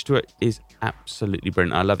touch to it. Is absolutely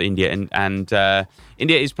brilliant. I love India. And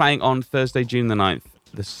India is playing on Thursday, June the 9th,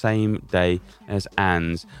 the same day as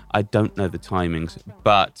Ans. I don't know the timings,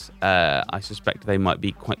 but I suspect they might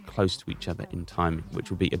be quite close to each other in timing, which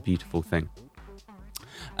will be a beautiful thing.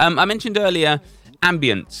 I mentioned earlier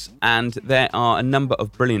ambience, and there are a number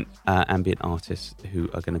of brilliant ambient artists who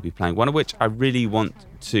are going to be playing, one of which I really want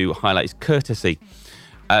to highlight is Courtesy,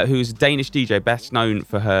 who's a Danish DJ best known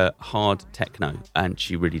for her hard techno, and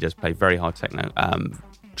she really does play very hard techno,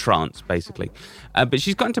 trance basically, but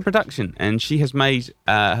she's got into production and she has made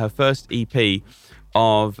her first EP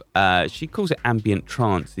of she calls it ambient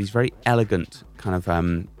trance, these very elegant kind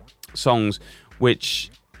of songs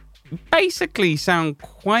which basically sound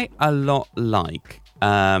quite a lot like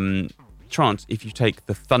trance if you take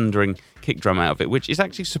the thundering kick drum out of it, which is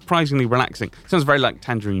actually surprisingly relaxing. Sounds very like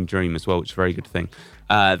Tangerine Dream as well, which is a very good thing.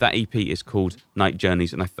 That EP is called Night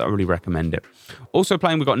Journeys, and I thoroughly recommend it. Also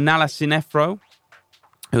playing, we've got Nala Sinefro,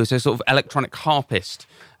 who is a sort of electronic harpist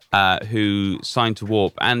who signed to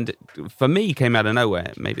Warp, and for me came out of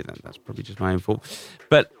nowhere. Maybe that's probably just my own fault,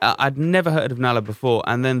 but I'd never heard of Nala before,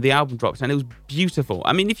 and then the album dropped and it was beautiful.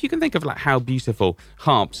 I mean, if you can think of like how beautiful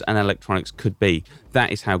harps and electronics could be,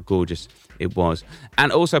 that is how gorgeous it was.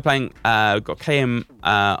 And also playing, we've got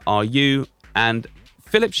KMRU and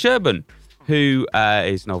Philip Sherburn, who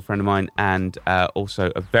is an old friend of mine and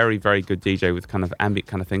also a very, very good DJ with kind of ambient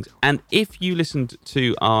kind of things. And if you listened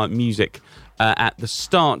to our music at the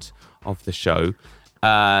start of the show,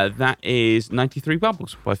 that is 93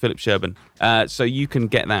 Bubbles by Philip Sherburn. So you can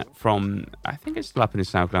get that from, I think it's still up in his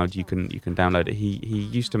SoundCloud. You can download it. He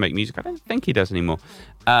used to make music. I don't think he does anymore.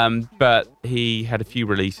 But he had a few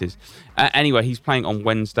releases. Anyway, he's playing on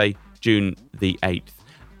Wednesday, June the 8th.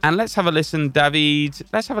 And let's have a listen, David.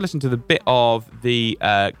 Let's have a listen to the bit of the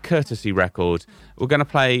Courtesy record. We're going to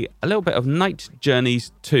play a little bit of Night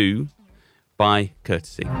Journeys 2 by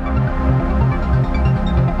Courtesy.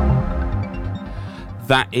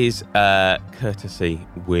 That is Courtesy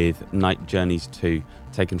with Night Journeys 2,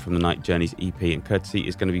 taken from the Night Journeys EP. And Courtesy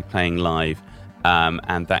is going to be playing live,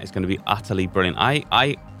 and that is going to be utterly brilliant.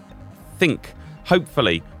 I think...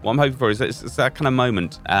 Hopefully, what I'm hoping for is that it's that kind of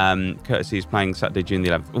moment. Courtesy is playing Saturday, June the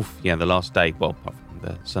 11th. Oof, yeah, the last day. Well, apart from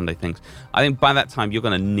the Sunday things. I think by that time, you're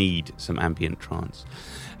going to need some ambient trance.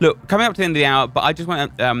 Look, coming up to the end of the hour, but I just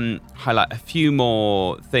want to highlight a few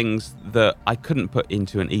more things that I couldn't put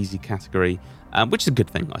into an easy category, which is a good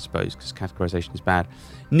thing, I suppose, because categorization is bad.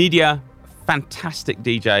 Nidia, fantastic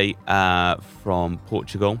DJ from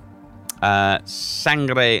Portugal.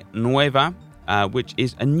 Sangre Nueva, which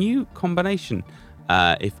is a new combination,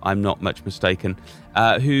 if I'm not much mistaken,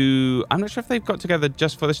 who I'm not sure if they've got together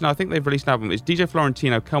just for this. No, I think they've released an album. It's DJ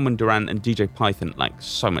Florentino, Kelman Duran, and DJ Python. Like,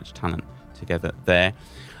 so much talent together there.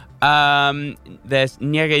 There's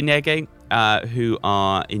Niege Niege, who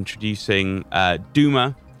are introducing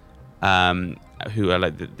Duma, who are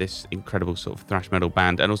like this incredible sort of thrash metal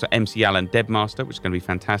band, and also MC Alan Deadmaster, which is going to be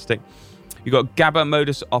fantastic. You've got Gabba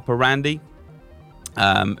Modus Operandi,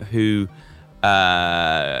 who,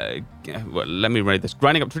 well, let me read this.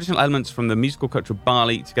 Grinding up traditional elements from the musical culture of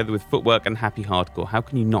Bali together with footwork and happy hardcore. How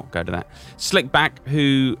can you not go to that? Slickback,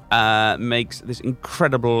 who makes this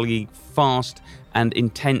incredibly fast and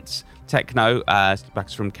intense techno.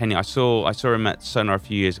 Slickback's from Kenya. I saw him at Sonar a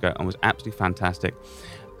few years ago and was absolutely fantastic.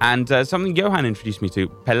 And something Johan introduced me to,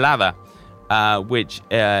 Pelada, which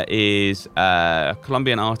is a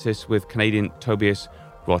Colombian artist with Canadian Tobias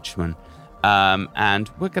Rochman. And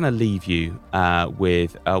we're going to leave you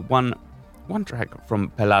with one track from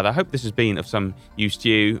Pelada. I hope this has been of some use to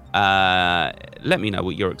you. Let me know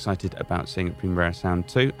what you're excited about seeing at Primavera Sound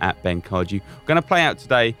 2 at Ben Cardew. We're going to play out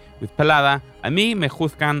today with Pelada, A mí me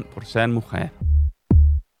juzgan por ser mujer.